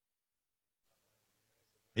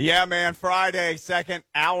Yeah, man, Friday, second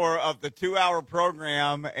hour of the 2-hour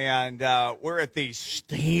program, and we're at the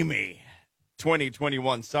steamy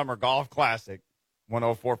 2021 Summer Golf Classic,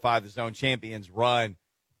 104.5 The Zone Champions Run.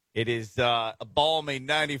 It is a balmy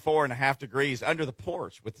 94.5 degrees under the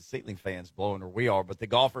porch with the ceiling fans blowing where we are, but the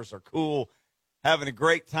golfers are cool, having a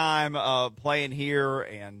great time playing here,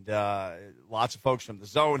 and lots of folks from the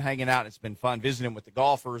Zone hanging out. It's been fun visiting with the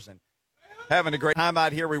golfers and having a great time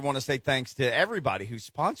out here. We want to say thanks to everybody who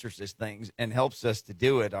sponsors this thing and helps us to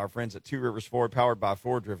do it. Our friends at Two Rivers Ford, powered by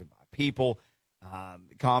Ford, driven by people.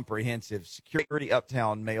 Comprehensive security,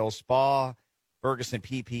 Uptown Male Spa, Ferguson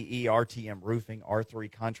PPE, RTM Roofing,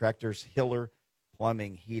 R3 Contractors, Hiller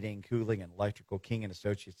Plumbing, Heating, Cooling, and Electrical, King and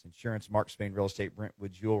Associates Insurance, Mark Spain Real Estate,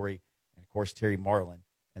 Brentwood Jewelry, and, of course, Terry Marlin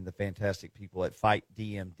and the fantastic people at Fight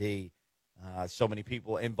DMD. So many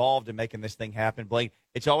people involved in making this thing happen. Blaine,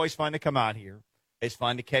 it's always fun to come out here. It's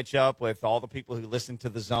fun to catch up with all the people who listen to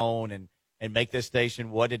the Zone and make this station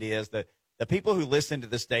what it is. The people who listen to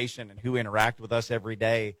the station and who interact with us every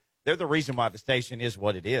day, they're the reason why the station is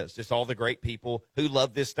what it is. Just all the great people who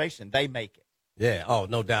love this station. They make it. Yeah, oh,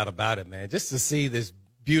 no doubt about it, man. Just to see this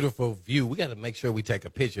beautiful view, we got to make sure we take a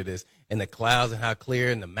picture of this and the clouds and how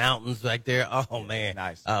clear and the mountains right there. Oh, man.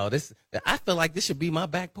 Nice. Oh, I feel like this should be my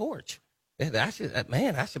back porch. Maybe I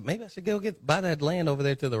should go buy that land over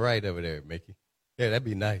there to the right over there, Mickey. Yeah, that'd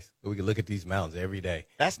be nice. We can look at these mountains every day.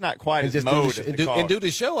 That's not quite and as mode as the car. And do the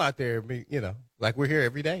show out there, like we're here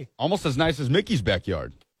every day. Almost as nice as Mickey's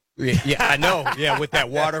backyard. Yeah, I know. Yeah, with that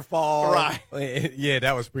waterfall. Right. Yeah,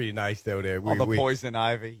 that was pretty nice though. There, all the poison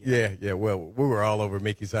ivy. Yeah. Well, we were all over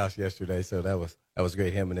Mickey's house yesterday, so that was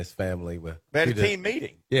great. Him and his family. We had a team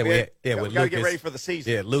meeting. Yeah, we got to get ready for the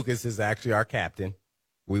season. Yeah, Lucas is actually our captain.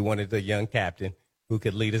 We wanted a young captain who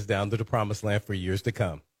could lead us down to the promised land for years to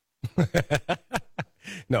come.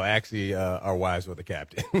 No, actually, our wives were the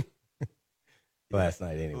captain. Last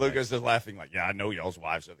night, anyway. Lucas is laughing like, yeah, I know y'all's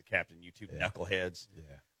wives are the captain, you two knuckleheads.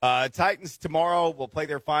 Yeah. Titans tomorrow will play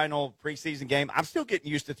their final preseason game. I'm still getting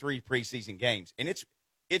used to 3 preseason games, and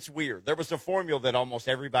it's weird. There was a formula that almost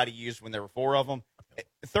everybody used when there were 4 of them.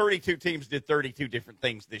 32 teams did 32 different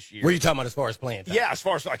things this year. What are you talking about as far as playing time? Yeah, as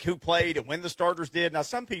far as like who played and when the starters did. Now,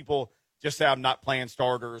 some people just say I'm not playing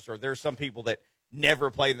starters, or there's some people that never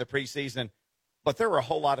played in the preseason. But there were a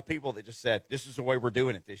whole lot of people that just said, this is the way we're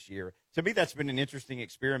doing it this year. To me, that's been an interesting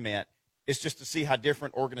experiment. It's just to see how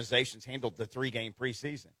different organizations handled the 3-game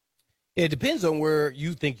preseason. It depends on where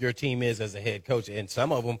you think your team is as a head coach. And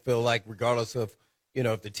some of them feel like regardless of,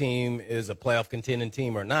 if the team is a playoff contending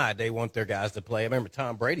team or not, they want their guys to play. I remember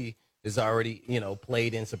Tom Brady has already,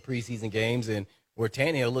 played in some preseason games, and where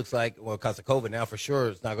Tannehill looks like, well, because of COVID now for sure,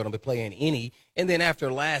 is not going to be playing any. And then after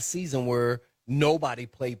last season where nobody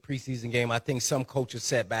played preseason game, I think some coaches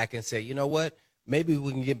sat back and said, you know what, maybe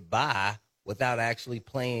we can get by without actually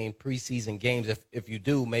playing preseason games. If you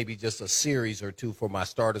do, maybe just a series or 2 for my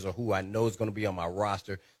starters or who I know is going to be on my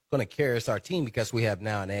roster, going to carry us our team, because we have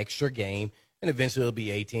now an extra game, and eventually it'll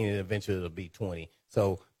be 18, and eventually it'll be 20.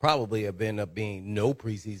 So probably it'll end up being no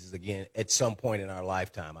preseasons again at some point in our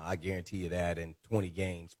lifetime. I guarantee you that, in 20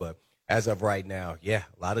 games. But as of right now, yeah,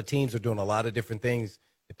 a lot of teams are doing a lot of different things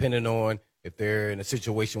depending on if they're in a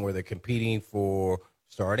situation where they're competing for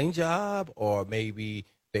starting job, or maybe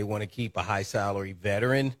they want to keep a high salary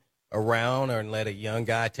veteran around and let a young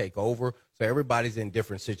guy take over. So everybody's in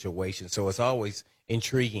different situations. So it's always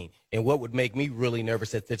intriguing. And what would make me really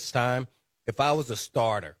nervous at this time, if I was a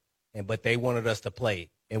starter but they wanted us to play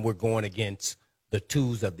and we're going against the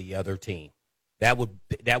 2s of the other team, that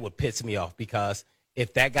would piss me off, because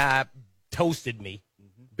if that guy toasted me,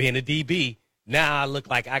 being a DB, now I look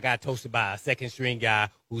like I got toasted by a second-string guy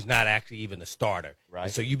who's not actually even a starter. Right.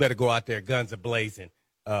 And so you better go out there guns a-blazing.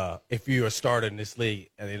 If you're a starter in this league,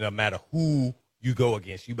 and it doesn't matter who you go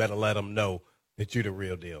against, you better let them know that you're the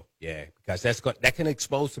real deal. Yeah, because that can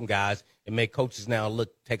expose some guys and make coaches now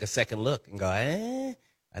take a second look and go,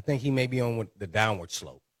 I think he may be on the downward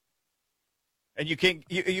slope. And you can't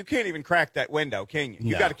even crack that window, can you?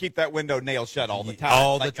 You No. got to keep that window nailed shut all the time.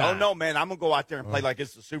 All the time. Oh, no, man, I'm going to go out there and play like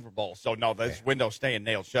it's the Super Bowl. So, no, this window's staying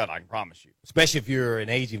nailed shut, I can promise you. Especially if you're an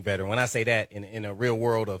aging veteran. When I say that in a real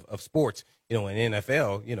world of sports, in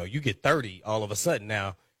NFL, you get 30, all of a sudden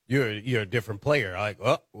now you're a different player. Like,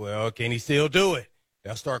 oh, well, can he still do it?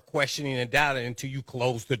 They'll start questioning and doubting until you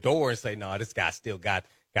close the door and say, no, this guy still got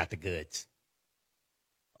the goods.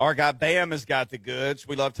 Our guy Bam has got the goods.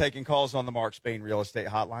 We love taking calls on the Mark Spain Real Estate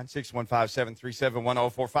Hotline,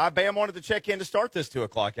 615-737-1045. Bam wanted to check in to start this 2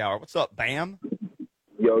 o'clock hour. What's up, Bam?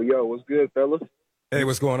 Yo, what's good, fellas? Hey,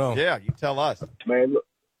 what's going on? Yeah, you tell us. Man, look,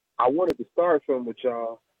 I wanted to start something with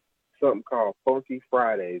y'all. something called Funky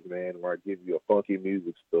Fridays, man, where I give you a funky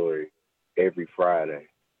music story every Friday.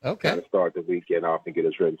 Okay. Kind of start the weekend off and get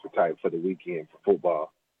us ready for the weekend for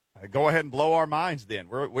football. Go ahead and blow our minds then.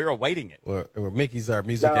 We're awaiting it. Or Mickey's our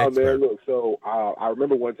music expert. Man, look, so I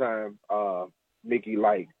remember one time, Mickey,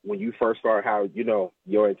 like when you first started, how, you know,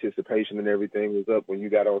 your anticipation and everything was up when you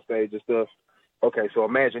got on stage and stuff. Okay, so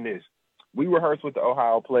imagine this. We rehearsed with the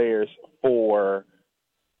Ohio players for,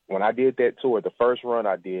 when I did that tour, the first run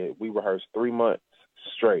I did, we rehearsed 3 months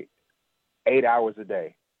straight, 8 hours a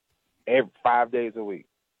day, 5 days a week.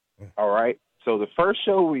 All right? So the first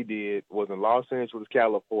show we did was in Los Angeles,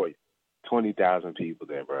 California. 20,000 people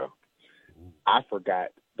there, bro. I forgot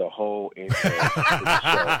the whole intro to the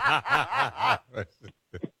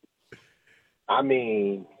show. I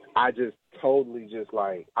mean, I just totally just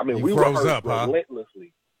like, I mean, we froze rehearsed up, huh?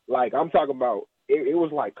 relentlessly. Like, I'm talking about, it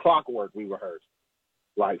was like clockwork we rehearsed.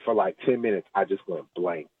 Like, for like 10 minutes, I just went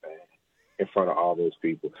blank, man, in front of all those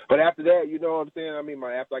people. But after that, you know what I'm saying? I mean,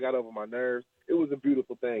 after I got over my nerves, it was a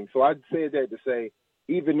beautiful thing. So I said that to say,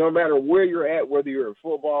 even no matter where you're at, whether you're in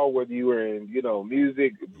football, whether you're in, you know,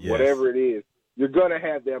 music, Yes. whatever it is, you're going to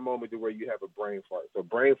have that moment to where you have a brain fart. So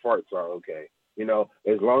brain farts are okay. You know,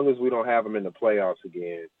 as long as we don't have them in the playoffs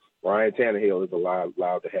again, Ryan Tannehill is allowed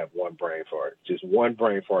to have one brain fart, just one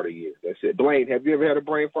brain fart a year. That's it. Blaine, have you ever had a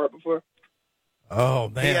brain fart before? Oh,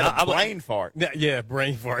 man. He had a brain fart. Yeah,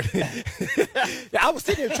 brain fart. I was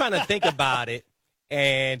sitting there trying to think about it,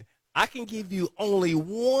 and I can give you only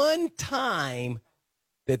one time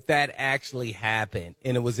that actually happened,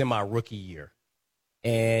 and it was in my rookie year.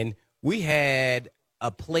 And we had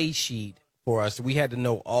a play sheet for us. We had to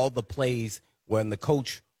know all the plays when the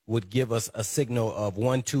coach would give us a signal of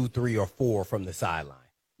 1, 2, 3, or 4 from the sideline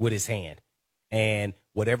with his hand. And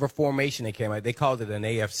whatever formation they came out, they called it an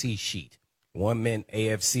AFC sheet. One meant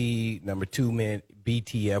AFC, number 2 meant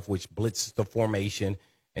BTF, which blitzed the formation,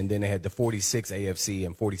 and then they had the 46 AFC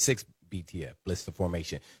and 46 BTF, blitz the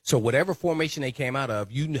formation. So whatever formation they came out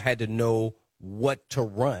of, you had to know what to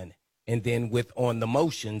run, and then with on the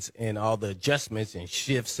motions and all the adjustments and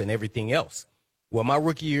shifts and everything else. Well, my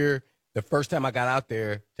rookie year, the first time I got out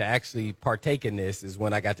there to actually partake in this is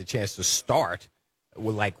when I got the chance to start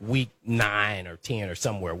with like week 9 or 10 or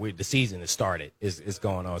somewhere where the season has started is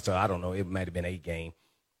going on. So I don't know. It might have been 8 game.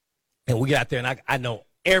 And we got there, and I know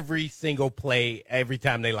every single play every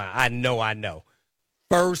time they line. I know.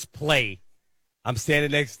 First play, I'm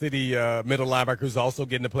standing next to the middle linebacker who's also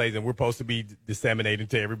getting the plays, and we're supposed to be disseminating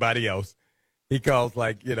to everybody else. He calls,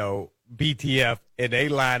 like, you know, BTF, and they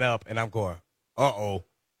line up, and I'm going, uh-oh,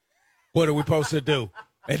 what are we supposed to do?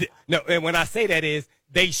 And when I say that is,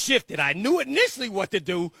 they shifted. I knew initially what to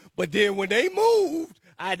do, but then when they moved,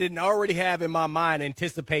 I didn't already have in my mind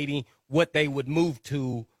anticipating what they would move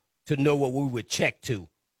to know what we would check to.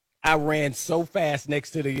 I ran so fast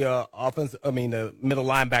next to the the middle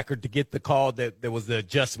linebacker to get the call that there was the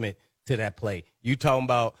adjustment to that play. You talking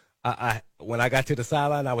about when I got to the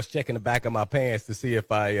sideline, I was checking the back of my pants to see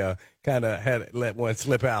if I kind of had let one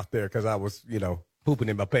slip out there because I was, you know, pooping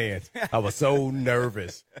in my pants. I was so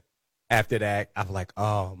nervous. After that, I was like,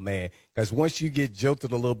 oh, man. Because once you get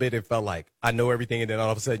jilted a little bit, it felt like I know everything, and then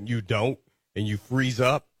all of a sudden you don't, and you freeze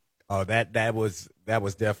up. Oh, that was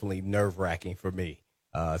definitely nerve-wracking for me.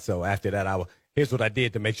 So after that, here's what I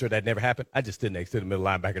did to make sure that never happened. I just stood next to the middle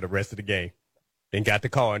linebacker the rest of the game and got the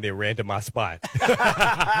call and then ran to my spot.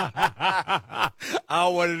 I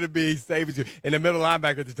wanted to be safe as you. And the middle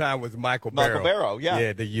linebacker at the time was Michael Barrow. Michael Barrow, yeah.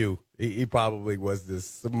 Yeah, the U. He probably was the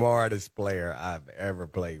smartest player I've ever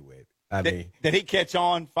played with. Did he catch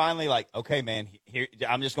on finally? Like, okay, man, here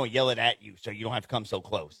I'm just going to yell it at you, so you don't have to come so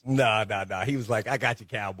close. No. He was like, "I got you,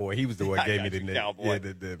 cowboy." He was the one who gave me the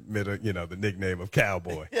middle, the nickname of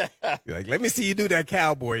cowboy. Like, let me see you do that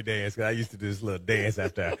cowboy dance. 'Cause I used to do this little dance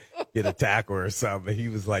after I get a tackle or something. He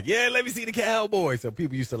was like, "Yeah, let me see the cowboy." So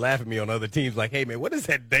people used to laugh at me on other teams, like, "Hey, man, what is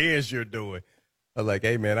that dance you're doing?" I was like,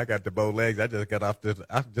 "Hey, man, I got the bow legs. I just got off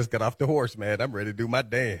the horse, man. I'm ready to do my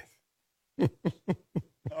dance."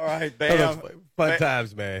 All right, man. Fun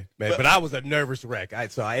times, man. But I was a nervous wreck.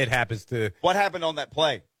 It happens to. What happened on that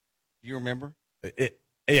play? Do you remember?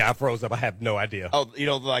 Yeah, I froze up. I have no idea. Oh, you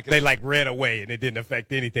know, like they ran away and it didn't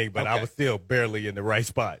affect anything, but I was still barely in the right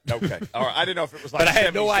spot. Okay, all right. I didn't know if it was like. But I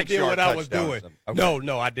had no idea what I was doing. Okay.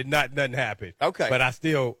 No, I did not. Nothing happened. Okay, but I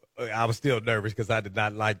was still nervous because I did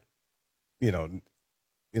not like,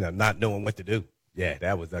 not knowing what to do. Yeah,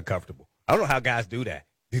 that was uncomfortable. I don't know how guys do that.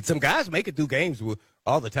 Some guys make it through games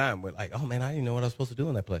all the time. We're like, oh, man, I didn't know what I was supposed to do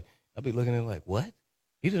in that play. I'll be looking at it like, what?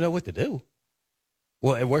 You didn't know what to do?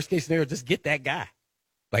 Well, in worst case scenario, just get that guy.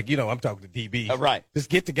 Like, I'm talking to DB. Right. Just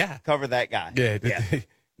get the guy. Cover that guy. Yeah.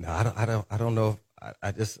 No, I don't know.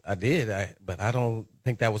 I did, but I don't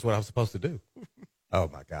think that was what I was supposed to do. Oh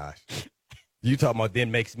my gosh. You talking about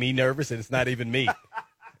then makes me nervous and it's not even me.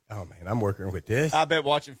 Oh man, I'm working with this. I bet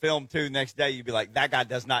watching film too, next day you'd be like, that guy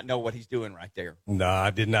does not know what he's doing right there. No, I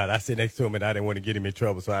did not. I sit next to him and I didn't want to get him in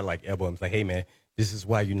trouble. So I like elbow him. Like, hey man, this is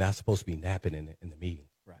why you're not supposed to be napping in the meeting.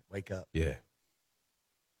 Right. Wake up. Yeah.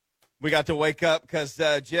 We got to wake up because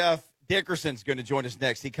Jeff Dickerson's going to join us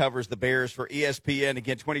next. He covers the Bears for ESPN.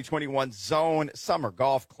 Again, 2021 Zone Summer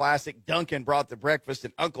Golf Classic. Duncan brought the breakfast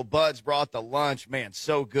and Uncle Bud's brought the lunch. Man,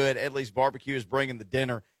 so good. Edley's Barbecue is bringing the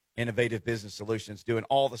dinner. Innovative Business Solutions doing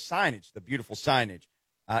all the signage, the beautiful signage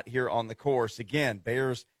out here on the course. Again,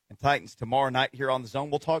 Bears and Titans tomorrow night here on the Zone.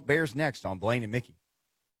 We'll talk Bears next on Blaine and Mickey.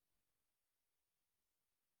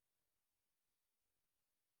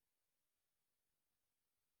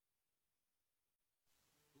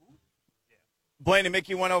 Blaine and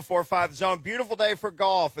Mickey, 104.5 The Zone. Beautiful day for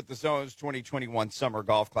golf at the Zone's 2021 Summer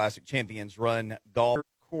Golf Classic Champions Run Golf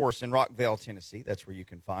Course in Rockville, Tennessee. That's where you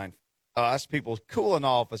can find us. People cooling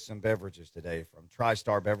off with some beverages today from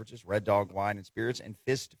TriStar Beverages, Red Dog Wine and Spirits, and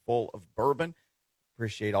Fistful of Bourbon.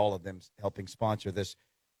 Appreciate all of them helping sponsor this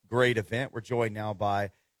great event. We're joined now by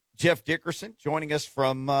Jeff Dickerson, joining us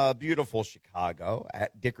from beautiful Chicago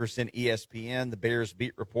at Dickerson ESPN, the Bears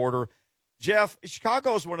beat reporter. Jeff,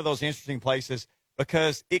 Chicago is one of those interesting places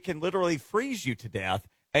because it can literally freeze you to death,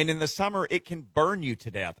 and in the summer it can burn you to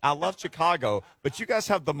death. I love Chicago, but you guys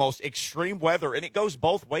have the most extreme weather, and it goes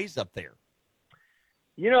both ways up there.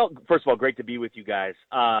 You know, first of all, great to be with you guys.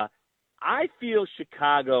 I feel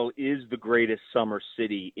Chicago is the greatest summer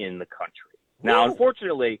city in the country. Now,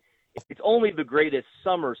 unfortunately, it's only the greatest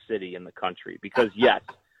summer city in the country because, yes,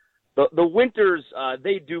 the winters,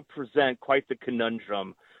 they do present quite the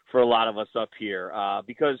conundrum for a lot of us up here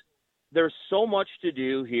because there's so much to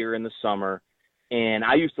do here in the summer. And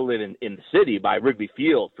I used to live in the city by Wrigley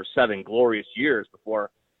Field for 7 glorious years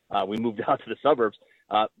before we moved out to the suburbs.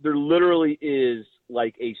 There literally is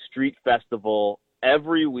like a street festival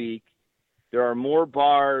every week. There are more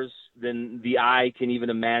bars than the eye can even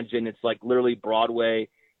imagine. It's like literally Broadway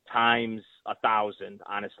times 1,000,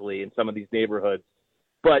 honestly, in some of these neighborhoods.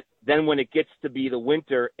 But then when it gets to be the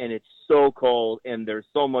winter and it's so cold and there's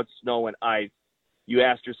so much snow and ice, you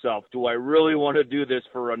ask yourself, do I really want to do this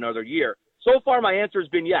for another year? So far, my answer has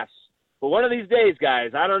been yes. But one of these days,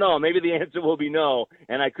 guys, I don't know. Maybe the answer will be no,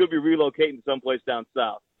 and I could be relocating someplace down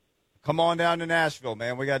south. Come on down to Nashville,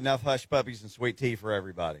 man. We got enough hush puppies and sweet tea for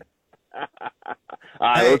everybody.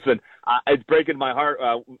 Listen, it's breaking my heart.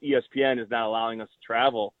 ESPN is not allowing us to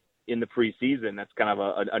travel in the preseason. That's kind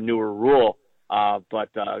of a newer rule. But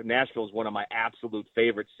Nashville is one of my absolute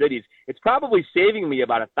favorite cities. It's probably saving me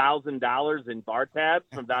about $1,000 in bar tabs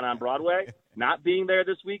from down on Broadway, not being there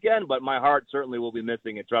this weekend, but my heart certainly will be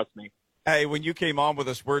missing it, trust me. Hey, when you came on with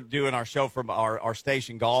us, we're doing our show from our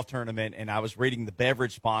station golf tournament, and I was reading the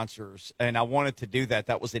beverage sponsors, and I wanted to do that.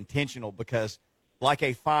 That was intentional because, like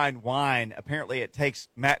a fine wine, apparently it takes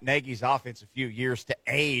Matt Nagy's offense a few years to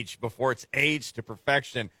age before it's aged to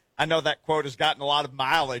perfection. I know that quote has gotten a lot of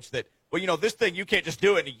mileage that, well, you know, this thing, you can't just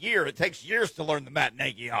do it in a year. It takes years to learn the Matt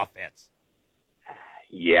Nagy offense.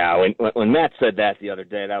 Yeah, when Matt said that the other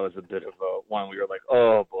day, that was a bit of a one we were like,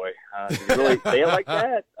 oh, boy, did he really say it like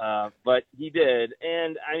that? But he did.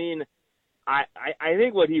 And, I mean, I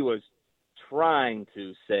think what he was trying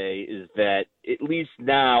to say is that at least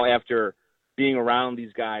now, after being around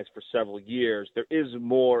these guys for several years, there is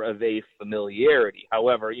more of a familiarity.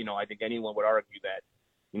 However, you know, I think anyone would argue that,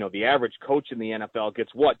 you know, the average coach in the NFL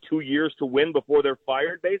gets, 2 years to win before they're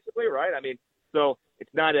fired, basically, right? I mean, so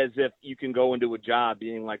it's not as if you can go into a job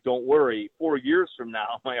being like, don't worry, 4 years from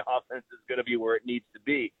now, my offense is going to be where it needs to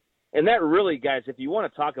be. And that really, guys, if you want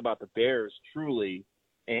to talk about the Bears truly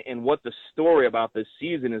and what the story about this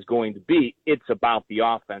season is going to be, it's about the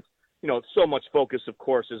offense. You know, so much focus, of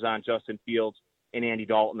course, is on Justin Fields and Andy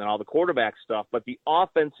Dalton and all the quarterback stuff, but the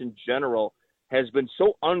offense in general has been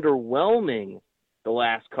so underwhelming the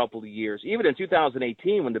last couple of years. Even in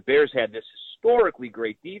 2018, when the Bears had this historically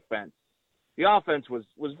great defense, the offense was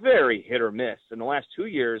very hit or miss. In the last 2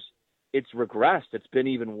 years, it's regressed. It's been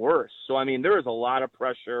even worse. So, I mean, there is a lot of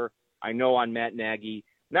pressure, I know, on Matt Nagy,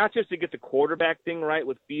 not just to get the quarterback thing right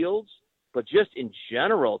with Fields, but just in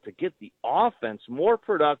general to get the offense more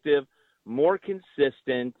productive, more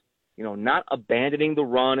consistent, you know, not abandoning the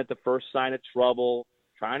run at the first sign of trouble,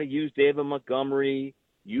 trying to use David Montgomery,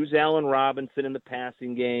 use Allen Robinson in the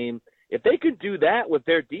passing game. If they could do that with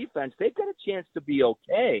their defense, they've got a chance to be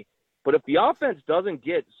okay. But if the offense doesn't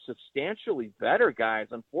get substantially better, guys,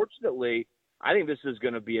 unfortunately, I think this is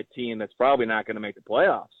going to be a team that's probably not going to make the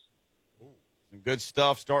playoffs. Some good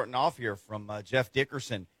stuff starting off here from Jeff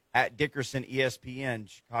Dickerson at Dickerson ESPN,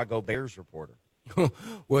 Chicago Bears reporter.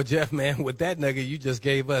 Well, Jeff, man, with that nugget you just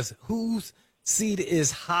gave us, whose seat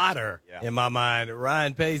is hotter in my mind,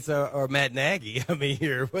 Ryan Pace or Matt Nagy? I mean,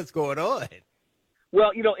 here, what's going on?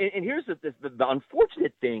 Well, and here's the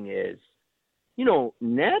unfortunate thing is,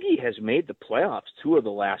 Nagy has made the playoffs 2 of the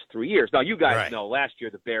last 3 years. Now, you guys know last year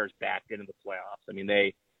the Bears backed into the playoffs. I mean,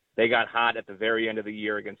 they got hot at the very end of the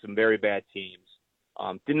year against some very bad teams.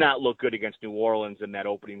 Did not look good against New Orleans in that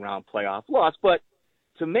opening round playoff loss. But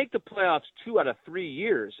to make the playoffs 2 out of 3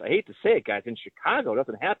 years, I hate to say it, guys, in Chicago, it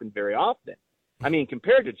doesn't happen very often. I mean,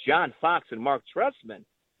 compared to John Fox and Mark Trestman,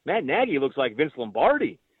 Matt Nagy looks like Vince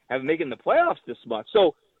Lombardi having making the playoffs this much.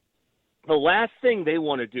 So the last thing they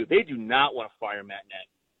want to do, they do not want to fire Matt Nagy.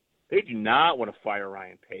 They do not want to fire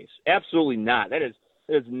Ryan Pace. Absolutely not. That is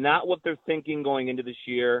not what they're thinking going into this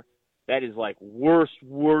year. That is like worst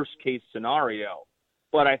case scenario.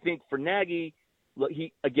 But I think for Nagy,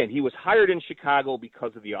 he was hired in Chicago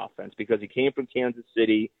because of the offense, because he came from Kansas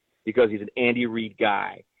City, because he's an Andy Reid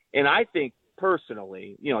guy. And I think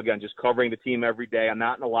personally, again, just covering the team every day, I'm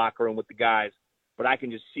not in the locker room with the guys, but I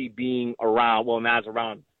can just see being around, well, not as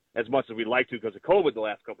around as much as we'd like to because of COVID the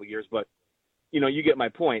last couple of years, but you get my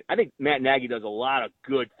point. I think Matt Nagy does a lot of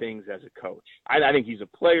good things as a coach. I think he's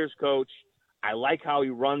a player's coach. I like how he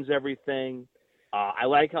runs everything. I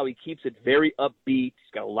like how he keeps it very upbeat.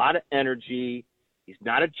 He's got a lot of energy. He's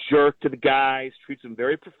not a jerk to the guys, treats them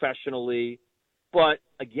very professionally. But,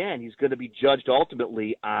 again, he's going to be judged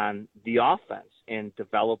ultimately on the offense and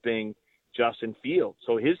developing Justin Fields.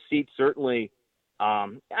 So his seat certainly, I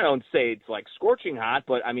don't say it's like scorching hot,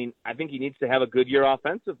 but, I mean, I think he needs to have a good year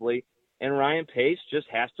offensively. And Ryan Pace just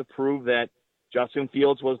has to prove that Justin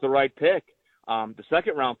Fields was the right pick. The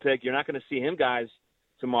second-round pick, you're not going to see him, guys,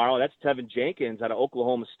 tomorrow. That's Tevin Jenkins out of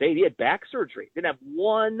Oklahoma State. He had back surgery. Didn't have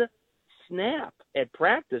one snap at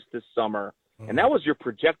practice this summer, and that was your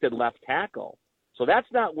projected left tackle. So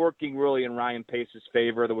that's not working really in Ryan Pace's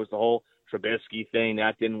favor. There was the whole Trubisky thing.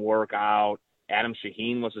 That didn't work out. Adam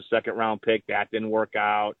Shaheen was a second-round pick. That didn't work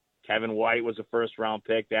out. Kevin White was a first-round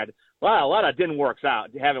pick. A lot of didn't work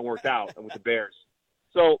out. Haven't worked out with the Bears.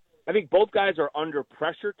 So I think both guys are under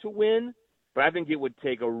pressure to win, but I think it would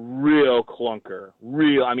take a real clunker,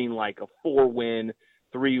 like a 4-win,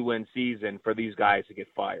 3-win season for these guys to get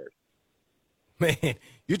fired. Man,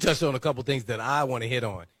 you touched on a couple things that I want to hit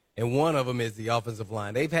on, and one of them is the offensive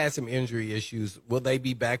line. They've had some injury issues. Will they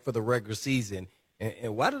be back for the regular season?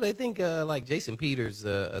 And why do they think like Jason Peters,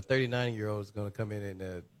 a 39-year-old, is going to come in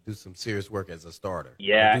and do some serious work as a starter?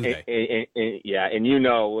 Yeah, and when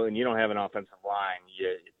you don't have an offensive line,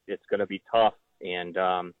 it's going to be tough. And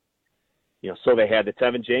so they had the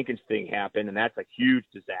Tevin Jenkins thing happen, and that's a huge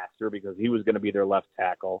disaster because he was going to be their left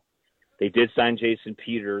tackle. They did sign Jason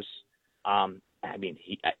Peters.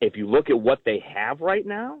 If you look at what they have right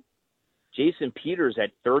now, Jason Peters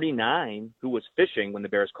at 39, who was fishing when the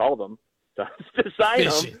Bears called him to sign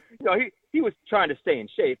him, he was trying to stay in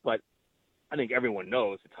shape, but I think everyone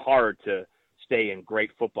knows it's hard to stay in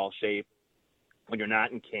great football shape when you're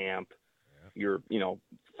not in camp. Yeah. You're,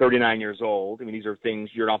 39 years old. I mean, these are things,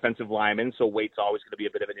 you're an offensive lineman, so weight's always going to be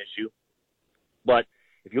a bit of an issue. But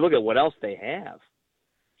if you look at what else they have,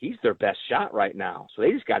 he's their best shot right now. So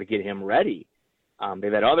they just got to get him ready.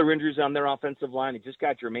 They've had other injuries on their offensive line. They just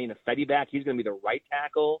got Jermaine Ifedi back. He's going to be the right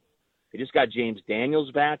tackle. They just got James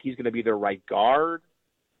Daniels back. He's going to be their right guard.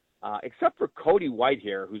 Except for Cody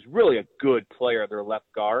Whitehair, who's really a good player, their left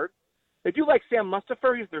guard. They do like Sam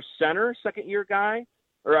Mustipher. He's their center, second year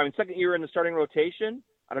in the starting rotation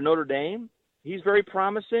out of Notre Dame. He's very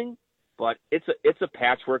promising, but it's a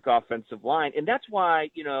patchwork offensive line. And that's why,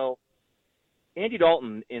 Andy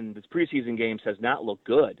Dalton in the preseason games has not looked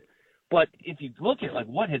good. But if you look at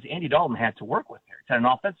what has Andy Dalton had to work with here, it's an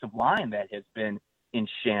offensive line that has been in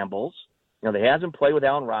shambles. They hasn't played with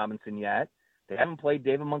Allen Robinson yet. They haven't played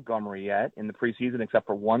David Montgomery yet in the preseason except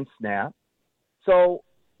for one snap. So,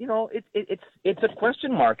 it's a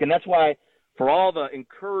question mark. And that's why for all the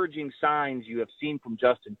encouraging signs you have seen from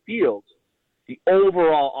Justin Fields, the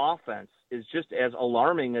overall offense is just as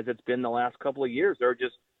alarming as it's been the last couple of years. There are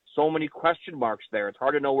just so many question marks there. It's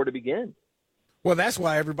hard to know where to begin. Well, that's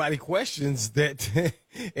why everybody questions that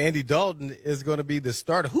Andy Dalton is going to be the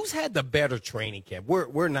starter. Who's had the better training camp?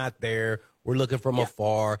 We're not there. We're looking from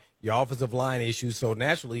afar. Your offensive line issues. So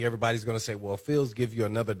naturally, everybody's going to say, well, Fields gives you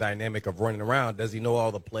another dynamic of running around. Does he know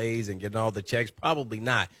all the plays and getting all the checks? Probably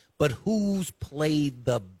not. But who's played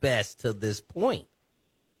the best to this point?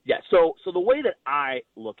 Yeah, so the way that I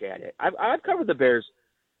look at it, I've covered the Bears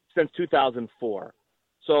since 2004.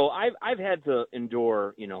 So I've had to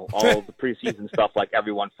endure, all of the preseason stuff like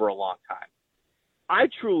everyone for a long time. I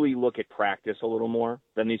truly look at practice a little more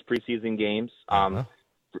than these preseason games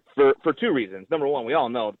for two reasons. Number one, we all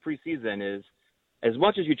know the preseason is, as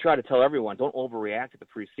much as you try to tell everyone, don't overreact to the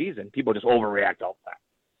preseason, people just overreact all the time.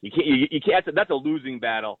 You can't. That's a losing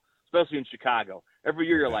battle, especially in Chicago. Every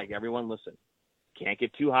year you're like, everyone, listen, can't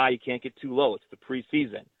get too high, you can't get too low. It's the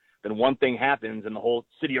preseason. Then one thing happens and the whole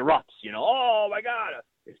city erupts. Oh my God,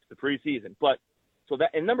 it's the preseason. But so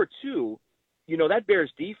that, and number two, that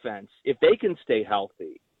Bears defense, if they can stay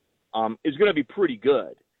healthy, is going to be pretty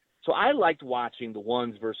good. So I liked watching the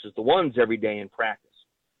ones versus the ones every day in practice.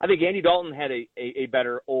 I think Andy Dalton had a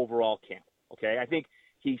better overall camp. Okay, I think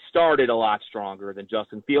he started a lot stronger than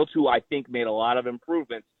Justin Fields, who I think made a lot of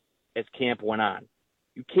improvements as camp went on.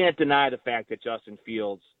 You can't deny the fact that Justin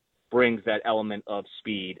Fields brings that element of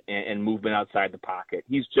speed and movement outside the pocket.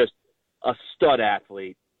 He's just a stud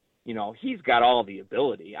athlete. He's got all the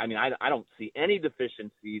ability. I mean, I don't see any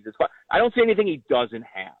deficiencies. I don't see anything he doesn't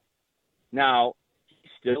have. Now, he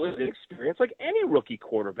still is inexperienced like any rookie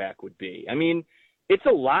quarterback would be. I mean, it's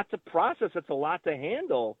a lot to process. It's a lot to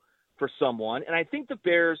handle for someone. And I think the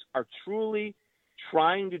Bears are truly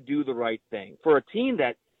trying to do the right thing. For a team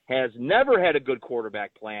that has never had a good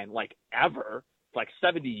quarterback plan, like ever, like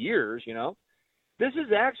 70 years, this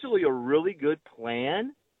is actually a really good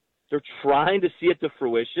plan. They're trying to see it to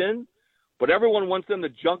fruition, but everyone wants them to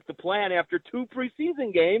junk the plan after 2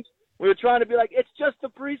 preseason games when they're trying to be like, it's just the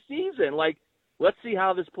preseason. Like, let's see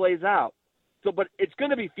how this plays out. So, but it's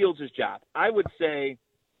going to be Fields' job. I would say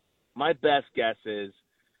my best guess is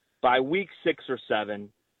by week 6 or 7,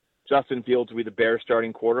 Justin Fields will be the Bears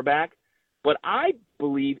starting quarterback. But I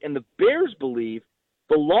believe, and the Bears believe,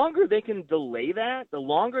 the longer they can delay that, the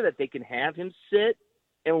longer that they can have him sit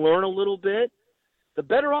and learn a little bit, the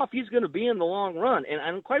better off he's going to be in the long run.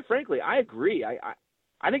 And quite frankly, I agree.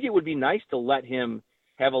 I think it would be nice to let him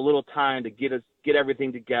have a little time to get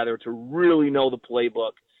everything together, to really know the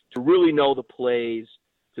playbook, to really know the plays,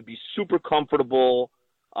 to be super comfortable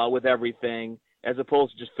with everything, as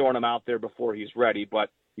opposed to just throwing him out there before he's ready. But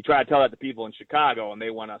you try to tell that to people in Chicago, and they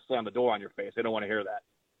want to slam the door on your face. They don't want to hear that.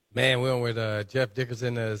 Man, we're on with Jeff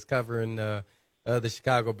Dickerson is covering the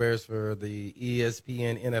Chicago Bears for the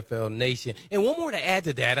ESPN NFL Nation. And one more to add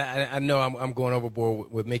to that. I know I'm going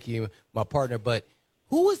overboard with Mickey, my partner, but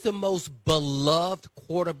who is the most beloved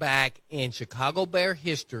quarterback in Chicago Bear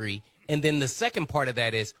history? And then the second part of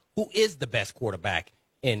that is, who is the best quarterback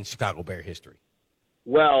in Chicago Bear history?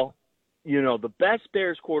 Well, the best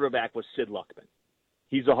Bears quarterback was Sid Luckman.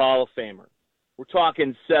 He's a Hall of Famer. We're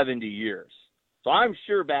talking 70 years. So I'm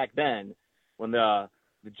sure back then, when the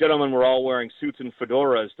gentlemen were all wearing suits and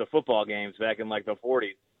fedoras to football games back in like the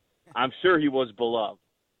 40s, I'm sure he was beloved.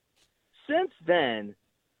 Since then,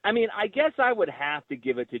 I mean, I guess I would have to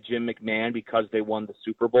give it to Jim McMahon because they won the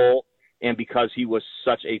Super Bowl and because he was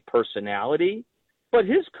such a personality. But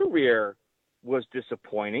his career was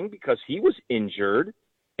disappointing because he was injured,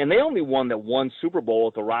 and they only won that one Super Bowl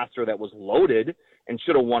with a roster that was loaded and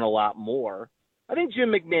should have won a lot more. I think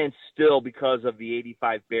Jim McMahon still, because of the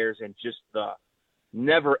 85 Bears and just the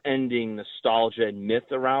never-ending nostalgia and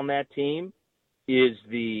myth around that team, is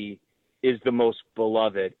the most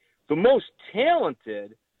beloved. The most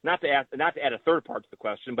talented, not to add a third part to the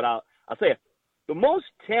question, but I'll say it, the most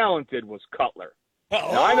talented was Cutler.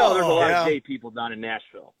 Now, I know there's a lot of Jay people down in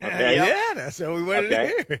Nashville. Okay? Yeah, that's what we wanted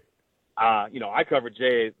to hear. I covered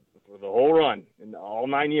Jay for the whole run, in all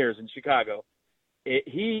 9 years in Chicago.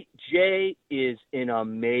 Jay is an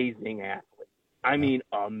amazing athlete. I mean,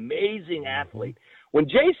 amazing athlete. When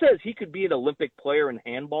Jay says he could be an Olympic player in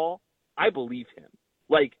handball, I believe him.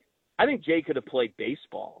 Like, I think Jay could have played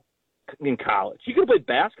baseball in college. He could have played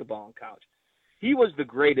basketball in college. He was the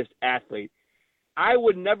greatest athlete. I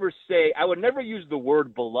would never use the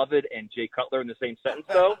word beloved and Jay Cutler in the same sentence,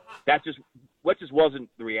 though. That just wasn't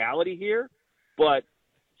the reality here. But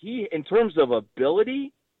he, in terms of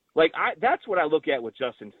ability, that's what I look at with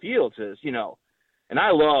Justin Fields is, and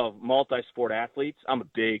I love multi-sport athletes. I'm a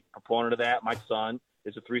big proponent of that. My son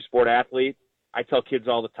is a 3-sport athlete. I tell kids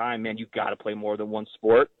all the time, man, you've got to play more than one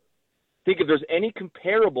sport. Think if there's any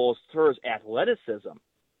comparables as far as athleticism,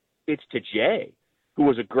 it's to Jay, who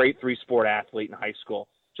was a great 3-sport athlete in high school.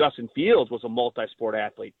 Justin Fields was a multi-sport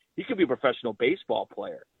athlete. He could be a professional baseball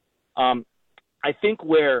player. I think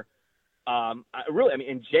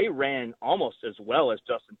and Jay ran almost as well as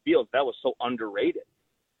Justin Fields. That was so underrated.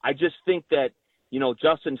 I just think that,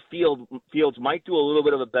 Justin Fields might do a little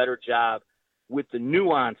bit of a better job with the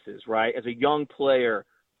nuances, right? As a young player,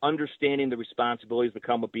 understanding the responsibilities that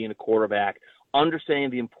come with being a quarterback, understanding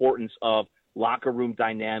the importance of locker room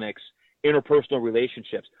dynamics, interpersonal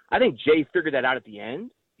relationships. I think Jay figured that out at the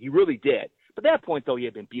end. He really did. But at that point, though, he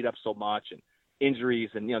had been beat up so much and injuries,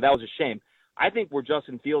 and, that was a shame. I think where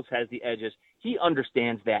Justin Fields has the edges, he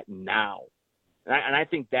understands that now. And I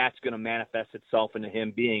think that's going to manifest itself into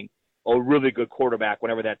him being a really good quarterback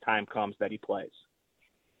whenever that time comes that he plays.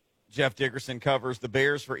 Jeff Dickerson covers the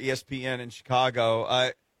Bears for ESPN in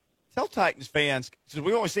Chicago. Tell Titans fans, since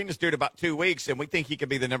we've only seen this dude about 2 weeks, and we think he could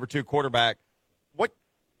be the number 2 quarterback,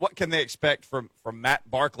 what can they expect from Matt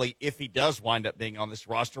Barkley if he does wind up being on this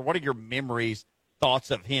roster? What are your memories, thoughts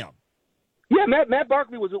of him? Yeah, Matt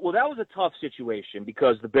Barkley that was a tough situation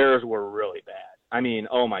because the Bears were really bad. I mean,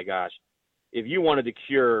 oh my gosh. If you wanted to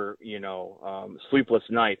cure, sleepless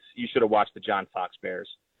nights, you should have watched the John Fox Bears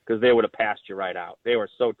because they would have passed you right out. They were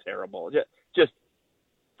so terrible. Just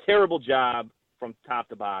terrible job from top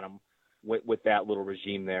to bottom with that little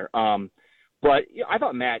regime there. But I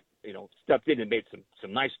thought Matt, stepped in and made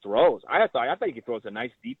some nice throws. I thought he could throw us a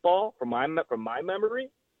nice deep ball from my memory.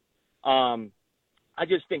 I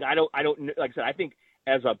just think I don't like I said, I think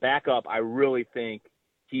as a backup, I really think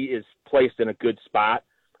he is placed in a good spot.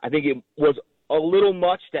 I think it was a little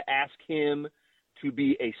much to ask him to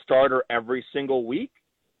be a starter every single week.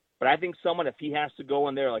 But I think if he has to go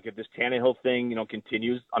in there, like if this Tannehill thing,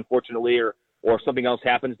 continues, unfortunately, or something else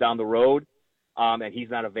happens down the road, and he's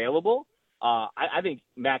not available, I think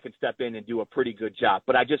Matt could step in and do a pretty good job.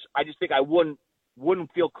 But I just think I wouldn't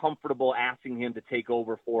feel comfortable asking him to take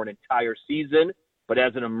over for an entire season. But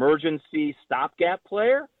as an emergency stopgap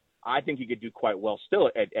player, I think he could do quite well still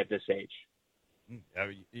at this age.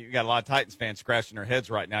 You got a lot of Titans fans scratching their heads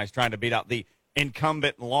right now. He's trying to beat out the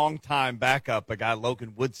incumbent longtime backup, a guy,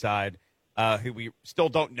 Logan Woodside, who we still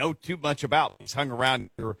don't know too much about. He's hung around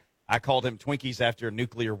here. I called him Twinkies after a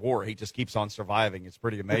nuclear war. He just keeps on surviving. It's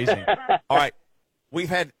pretty amazing. All right.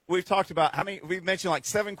 We've talked about we've mentioned like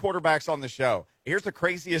 7 quarterbacks on the show. Here's the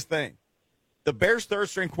craziest thing. The Bears'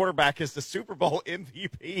 third-string quarterback is the Super Bowl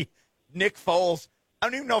MVP, Nick Foles. I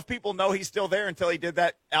don't even know if people know he's still there until he did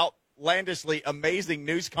that outlandishly amazing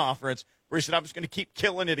news conference where he said, I'm just going to keep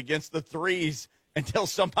killing it against the threes until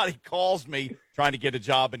somebody calls me trying to get a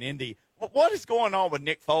job in Indy. What is going on with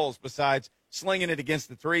Nick Foles besides slinging it against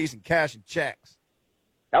the threes and cashing checks?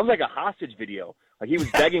 That was like a hostage video. Like he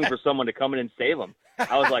was begging for someone to come in and save him.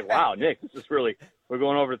 I was like, wow, Nick, this is really – we're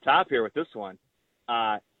going over the top here with this one.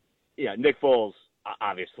 Nick Foles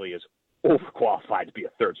obviously is overqualified to be a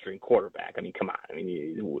third-string quarterback. I mean, come on. I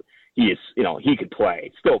mean, he is, he could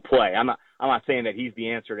play, still play. I'm not saying that he's the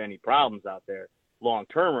answer to any problems out there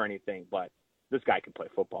long-term or anything, but this guy can play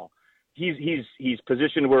football. He's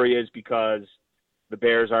positioned where he is because the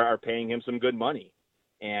Bears are paying him some good money.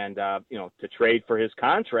 And, to trade for his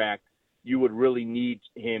contract, you would really need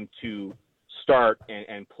him to start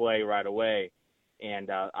and play right away.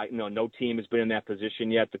 And, no team has been in that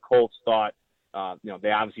position yet. The Colts thought,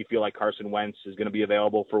 they obviously feel like Carson Wentz is going to be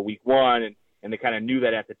available for week 1, and they kind of knew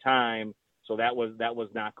that at the time. So that was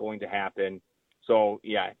not going to happen. So,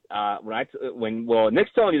 yeah,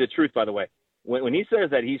 Nick's telling you the truth, by the way. When he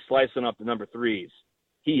says that he's slicing up the number 3s,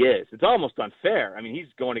 he is. It's almost unfair. I mean, he's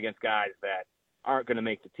going against guys that aren't going to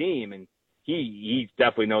make the team, and he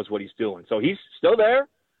definitely knows what he's doing. So he's still there,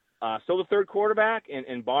 still the third quarterback,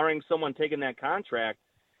 and barring someone taking that contract,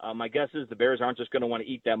 my guess is the Bears aren't just going to want to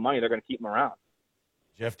eat that money. They're going to keep him around.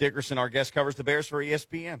 Jeff Dickerson, our guest, covers the Bears for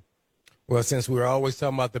ESPN. Well, since we're always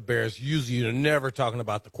talking about the Bears, usually you're never talking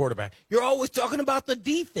about the quarterback. You're always talking about the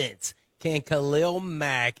defense. Can Khalil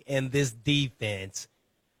Mack and this defense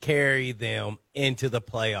carry them into the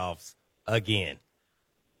playoffs again?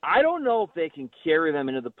 I don't know if they can carry them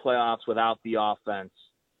into the playoffs without the offense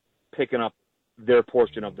picking up their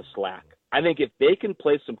portion of the slack. I think if they can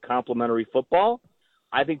play some complimentary football,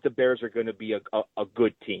 I think the Bears are going to be a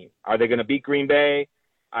good team. Are they going to beat Green Bay?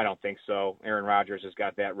 I don't think so. Aaron Rodgers has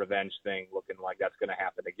got that revenge thing looking like that's going to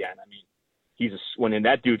happen again. I mean, when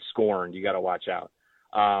that dude's scoring, you got to watch out.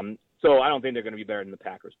 So I don't think they're going to be better than the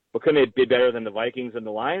Packers. But can they be better than the Vikings and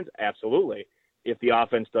the Lions? Absolutely, if the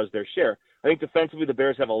offense does their share. I think defensively the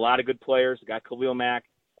Bears have a lot of good players. They got Khalil Mack.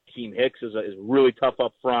 Team Hicks is really tough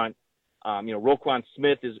up front. Roquan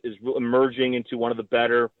Smith is emerging into one of the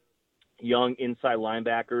better young inside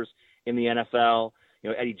linebackers in the NFL.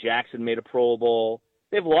 Eddie Jackson made a Pro Bowl.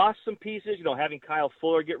 They've lost some pieces. Having Kyle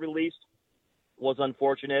Fuller get released was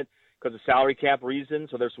unfortunate because of salary cap reasons.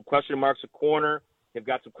 So there's some question marks at corner. They've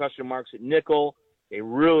got some question marks at nickel. They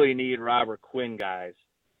really need Robert Quinn, guys,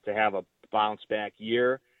 to have a bounce-back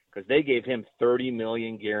year because they gave him $30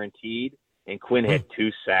 million guaranteed, and Quinn had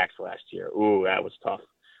 2 sacks last year. Ooh, that was tough.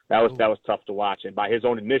 That was tough to watch, and by his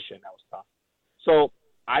own admission, that was tough. So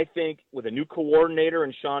I think with a new coordinator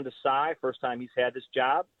and Sean Desai, first time he's had this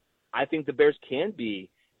job, I think the Bears can be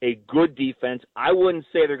a good defense. I wouldn't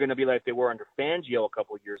say they're going to be like they were under Fangio a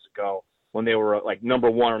couple of years ago when they were like number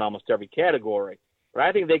one in almost every category. But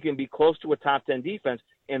I think they can be close to a top 10 defense,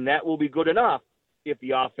 and that will be good enough if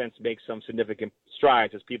the offense makes some significant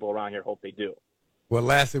strides, as people around here hope they do. Well,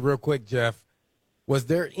 lastly, real quick, Jeff, was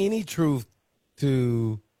there any truth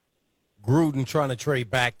to Gruden trying to trade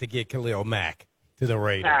back to get Khalil Mack to the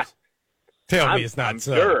Raiders? Tell me it's not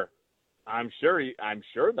so. Sure. I'm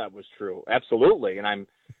sure that was true. Absolutely. And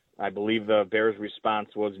I believe the Bears' response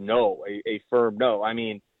was no, a firm no. I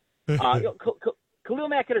mean, Khalil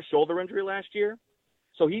Mack had a shoulder injury last year,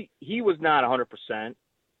 so he was not 100%.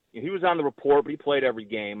 He was on the report, but he played every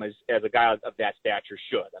game as a guy of that stature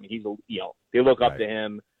should. I mean, they look up to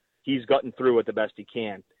him. He's gotten through it the best he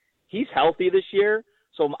can. He's healthy this year,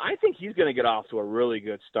 so I think he's going to get off to a really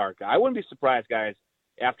good start. I wouldn't be surprised, guys,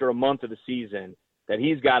 after a month of the season that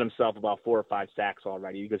he's got himself about 4 or 5 sacks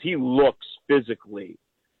already, because he looks physically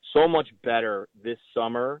so much better this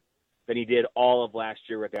summer than he did all of last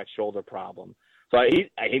year with that shoulder problem. So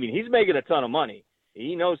he's making a ton of money.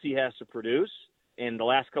 He knows he has to produce, and the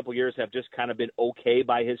last couple of years have just kind of been okay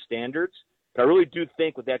by his standards. But I really do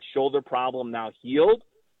think with that shoulder problem now healed,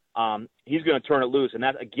 he's going to turn it loose. And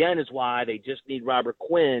that, again, is why they just need Robert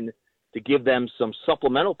Quinn to give them some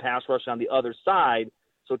supplemental pass rush on the other side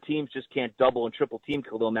so teams just can't double and triple team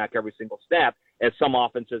Khalil Mack every single snap, as some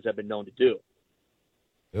offenses have been known to do.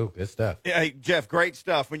 Oh, good stuff. Yeah, hey, Jeff, great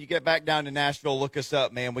stuff. When you get back down to Nashville, look us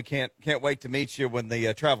up, man. We can't wait to meet you when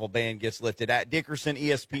the travel ban gets lifted. At Dickerson,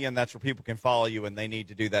 ESPN, that's where people can follow you, and they need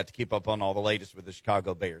to do that to keep up on all the latest with the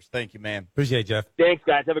Chicago Bears. Thank you, man. Appreciate it, Jeff. Thanks,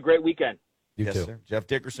 guys. Have a great weekend. You too. Sir. Jeff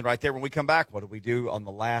Dickerson right there. When we come back, what do we do on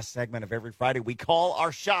the last segment of every Friday? We call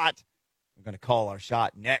our shot. We're going to call our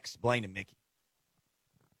shot next. Blaine and Mickey.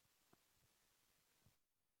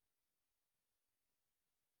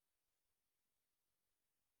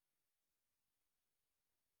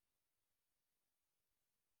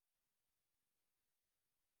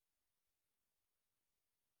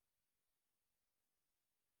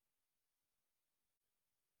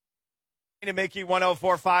 To Mickey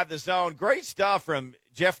 104.5 The Zone. Great stuff from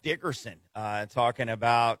Jeff Dickerson talking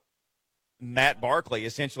about Matt Barkley,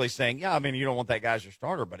 essentially saying, yeah, I mean, you don't want that guy as your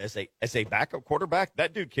starter, but as a backup quarterback,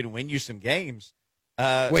 that dude can win you some games.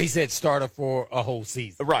 Well, he said starter for a whole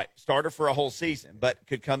season. Right, starter for a whole season, but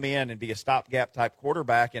could come in and be a stopgap type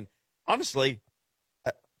quarterback. And honestly,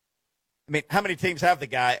 I mean, how many teams have the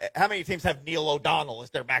guy? How many teams have Neil O'Donnell as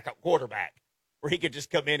their backup quarterback where he could just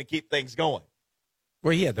come in and keep things going?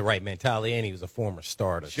 Well, he had the right mentality, and he was a former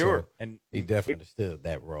starter. Sure. So and he definitely understood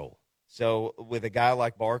that role. So with a guy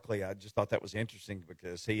like Barkley, I just thought that was interesting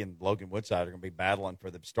because he and Logan Woodside are going to be battling for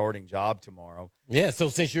the starting job tomorrow. Yeah, so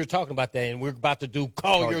since you're talking about that, and we're about to do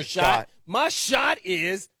call your shot, my shot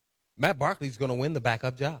is Matt Barkley's going to win the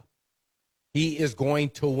backup job. He is going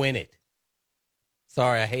to win it.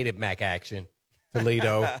 Sorry, I hated Mac action.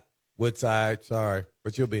 Toledo, Woodside, sorry,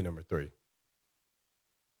 but you'll be number 3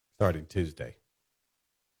 starting Tuesday.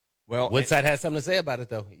 Well, Woodside has something to say about it,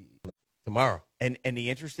 though, tomorrow. And the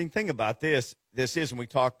interesting thing about this is, and we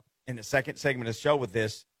talked in the second segment of the show with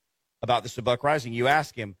this, about this with Buck Rising, you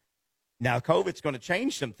ask him, now COVID's going to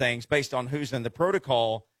change some things based on who's in the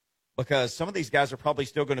protocol, because some of these guys are probably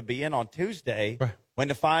still going to be in on Tuesday when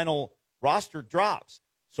the final roster drops.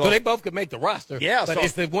 So they both could make the roster. Yeah. But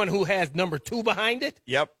it's the one who has number 2 behind it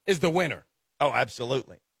is the winner. Oh,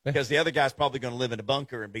 absolutely. Because the other guy's probably going to live in a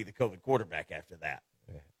bunker and be the COVID quarterback after that.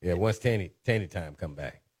 Yeah, once Tanny time come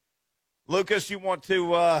back. Lucas, you want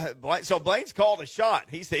to so Blaine's called a shot.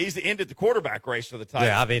 He's ended the quarterback race for the title.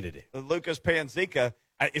 Yeah, I've ended it. Lucas Panzica,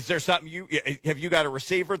 is there something have you got a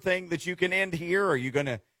receiver thing that you can end here? Are you going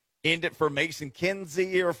to end it for Mason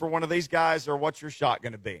Kinsey or for one of these guys, or what's your shot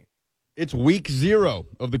going to be? It's week 0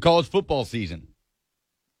 of the college football season.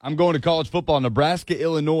 I'm going to college football. Nebraska,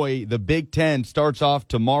 Illinois, the Big Ten starts off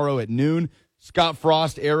tomorrow at noon. Scott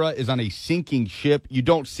Frost era is on a sinking ship. You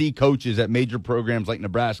don't see coaches at major programs like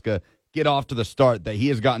Nebraska get off to the start that he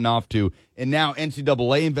has gotten off to. And now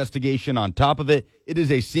NCAA investigation on top of it. It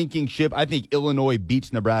is a sinking ship. I think Illinois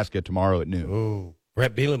beats Nebraska tomorrow at noon. Oh,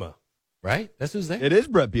 Brett Bielema, right? That's who's there? It is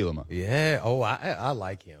Brett Bielema. Yeah. Oh, I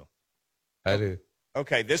like him. I do.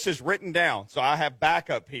 Okay, this is written down, so I have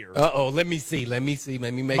backup here. Uh-oh, let me see. Let me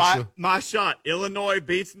make sure. My shot, Illinois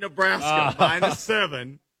beats Nebraska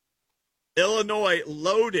 -7. Illinois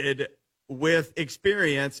loaded with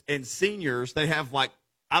experience and seniors. They have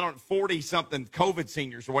 40-something COVID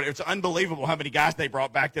seniors or whatever. It's unbelievable how many guys they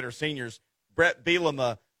brought back that are seniors. Brett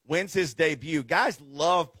Bielema wins his debut. Guys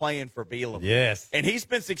love playing for Bielema. Yes. And he's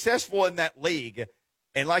been successful in that league.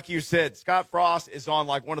 And like you said, Scott Frost is on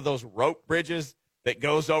like one of those rope bridges that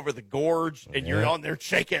goes over the gorge, and you're on there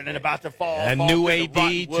shaking and about to fall. A new AD,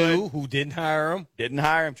 too, who didn't hire him. Didn't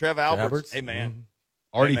hire him, Trev Alberts. Hey, man. Mm-hmm.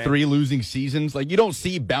 Already 3 losing seasons. Like, you don't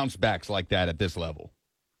see bounce backs like that at this level.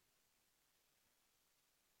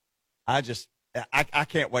 I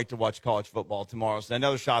can't wait to watch college football tomorrow. So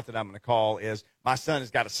another shot that I'm going to call is my son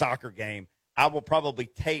has got a soccer game. I will probably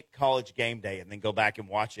tape College Game Day and then go back and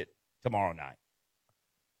watch it tomorrow night.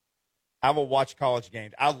 I will watch College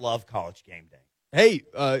Game Day. I love College Game Day. Hey,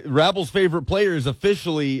 Rabble's favorite player is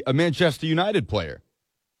officially a Manchester United player.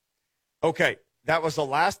 Okay, that was the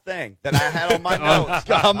last thing that I had on my notes.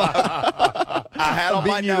 I had on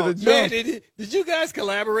my notes. Man, did you guys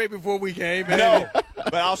collaborate before we came? No,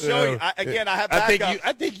 but I'll show you. I have backup.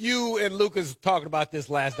 I think you and Lucas talked about this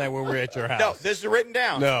last night when we were at your house. No, this is written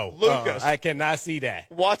down. No, Lucas. I cannot see that.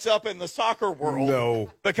 What's up in the soccer world?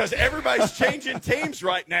 No. Because everybody's changing teams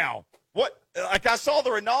right now. Like I saw the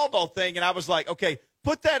Ronaldo thing, and I was like, okay,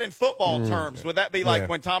 put that in football terms. Would that be like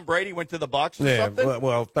when Tom Brady went to the Bucs or something?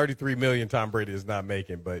 Well, $33 million Tom Brady is not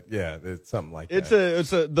making, but yeah, it's something like that. It's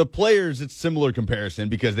the players. It's similar comparison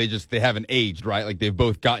because they haven't aged, right? Like they've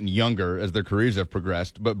both gotten younger as their careers have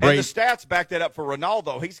progressed. But and the stats back that up for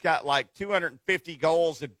Ronaldo. He's got like 250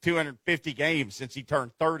 goals in 250 games since he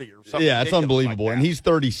turned 30 or something. Yeah, it's unbelievable. Like and he's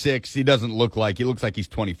 36. He looks like he's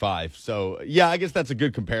 25. So yeah, I guess that's a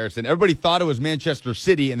good comparison. Everybody thought it was Manchester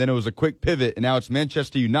City, and then it was a quick pivot, and now it's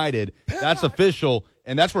Manchester United. That's official,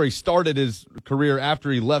 and that's where he started his career after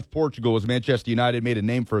he left Portugal. Was Manchester United, made a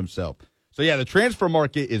name for himself. So yeah, the transfer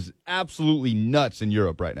market is absolutely nuts in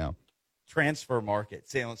Europe right now. Transfer market.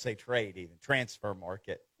 Don't say trade even. Transfer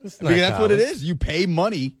market. Because that's what it is. You pay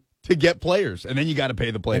money to get players, and then you got to pay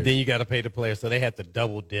the players. And then you got to pay the players, so they have to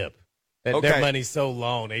double dip. Their money's so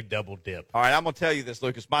long, they double dip. All right, I'm going to tell you this,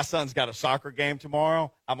 Lucas. My son's got a soccer game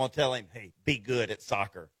tomorrow. I'm going to tell him, hey, be good at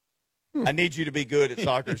soccer. I need you to be good at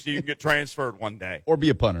soccer so you can get transferred one day. Or be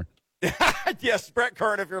a punter. Yes, Brett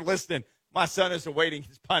Kern, if you're listening, my son is awaiting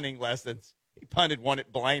his punting lessons. He punted one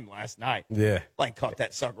at Blaine last night. Yeah. Blaine caught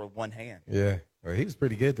that sucker with one hand. Yeah. Well, he was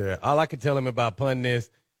pretty good there. All I could tell him about punting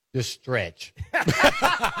is just stretch.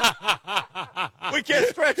 We can't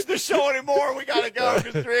stretch the show anymore. We got to go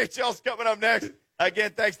because 3HL's coming up next.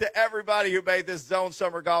 Again, thanks to everybody who made this Zone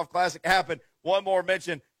Summer Golf Classic happen. One more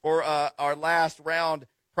mention for our last round.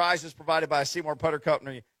 Prizes provided by Seymour Putter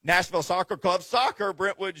Company, Nashville Soccer Club, Soccer,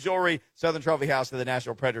 Brentwood Jewelry, Southern Trophy House, and the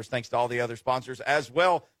Nashville Predators. Thanks to all the other sponsors as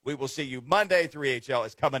well. We will see you Monday. 3HL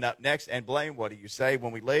is coming up next. And Blaine, what do you say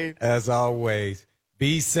when we leave? As always,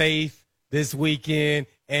 be safe this weekend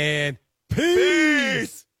and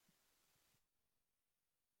peace.